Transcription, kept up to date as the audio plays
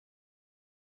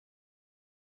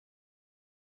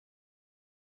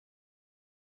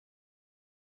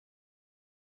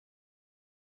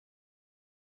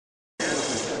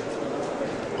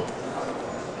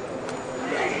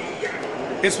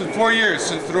It's been 4 years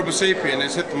since the ROBOSAPIEN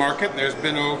has hit the market. There's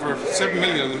been over 7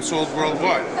 million of them sold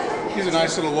worldwide. He's a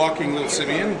nice little walking little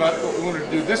simian, but what we wanted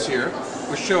to do this year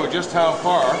was show just how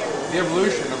far the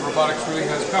evolution of robotics really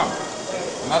has come.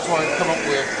 And that's why I've come up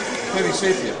with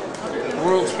Femisapien, the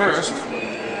world's first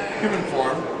human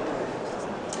form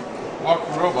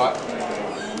walking robot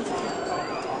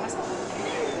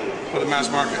for the mass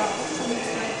market.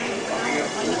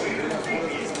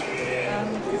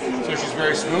 So she's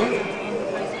very smooth.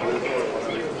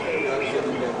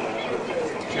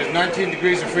 She has 19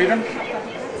 degrees of freedom.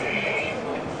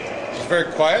 She's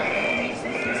very quiet.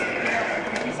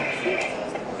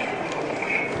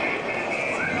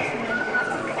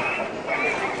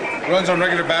 Runs on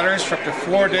regular batteries for up to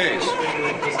 4 days.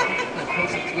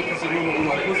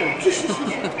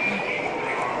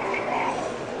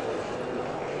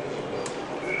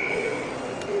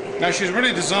 Now she's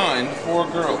really designed for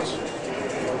girls.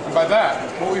 And by that,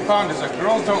 what we found is that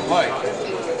girls don't like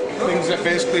things that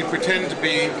basically pretend to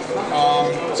be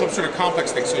some sort of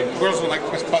complex thing. So girls don't like to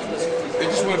press buttons. They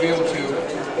just want to be able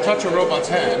to touch a robot's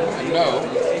hand and know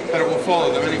that it will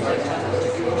follow them anywhere.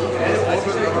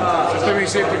 So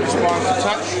Femisapien responds to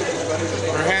touch.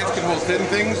 Her hands can hold thin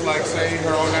things like, say,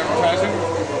 her own advertising.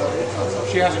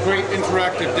 She has a great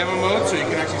interactive demo mode, so you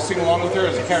can actually sing along with her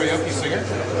as a karaoke singer.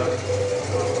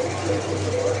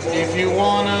 If you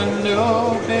wanna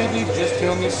know, baby, just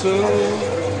tell me so.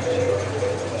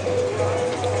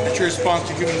 She responds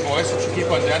to human voice, and she'll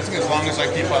keep on dancing as long as I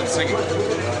keep on singing.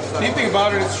 The neat thing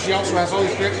about it is she also has all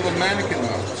these great little mannequin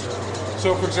moves.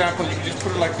 So, for example, you can just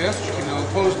put it like this. You can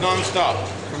pose non-stop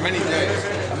for many days,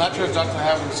 and that turns out to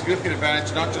have a significant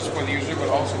advantage not just for the user, but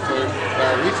also for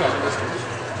our retail customers.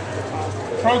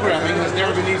 Programming has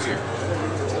never been easier.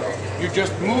 You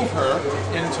just move her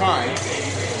in time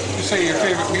to say your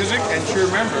favorite music, and she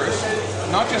remembers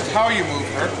not just how you move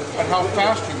her, but how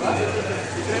fast you move her.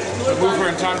 So move her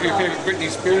in time to your favorite Britney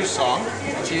Spears song,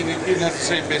 and she even has the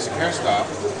same basic hairstyle.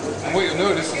 And what you'll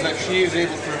notice is that she is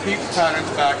able to repeat the patterns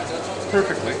back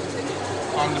perfectly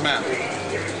on demand.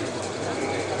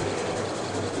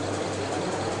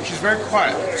 She's very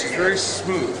quiet, she's very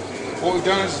smooth. What we've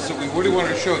done is that we really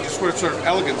wanted to show just what sort of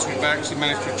elegance we've actually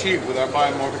managed to achieve with our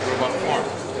biomorphic robot form.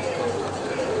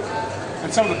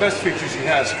 And some of the best features she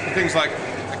has are things like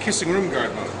a kissing room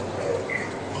guard mode.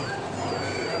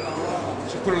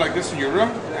 So put her like this in your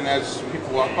room, and as people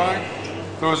walk by,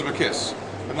 throws them a kiss.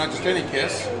 But not just any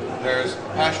kiss. There's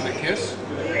passionate kiss.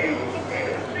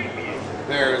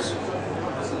 There's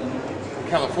the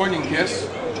Californian kiss.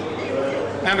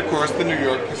 And of course, the New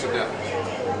York kiss of death.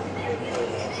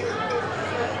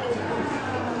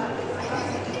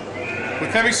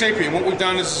 With Femisapien, what we've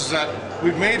done is that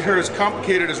we've made her as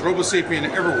complicated as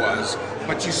ROBOSAPIEN ever was,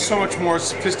 but she's so much more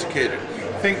sophisticated.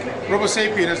 Think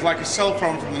ROBOSAPIEN is like a cell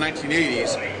phone from the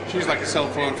 1980s. She's like a cell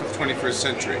phone for the 21st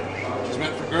century. She's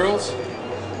meant for girls,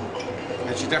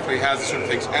 and she definitely has the sort of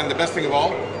things. And the best thing of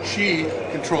all, she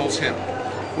controls him,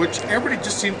 which everybody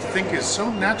just seems to think is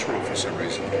so natural for some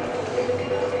reason.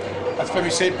 That's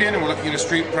Femisapien, and we're looking at a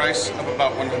street price of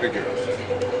about €100.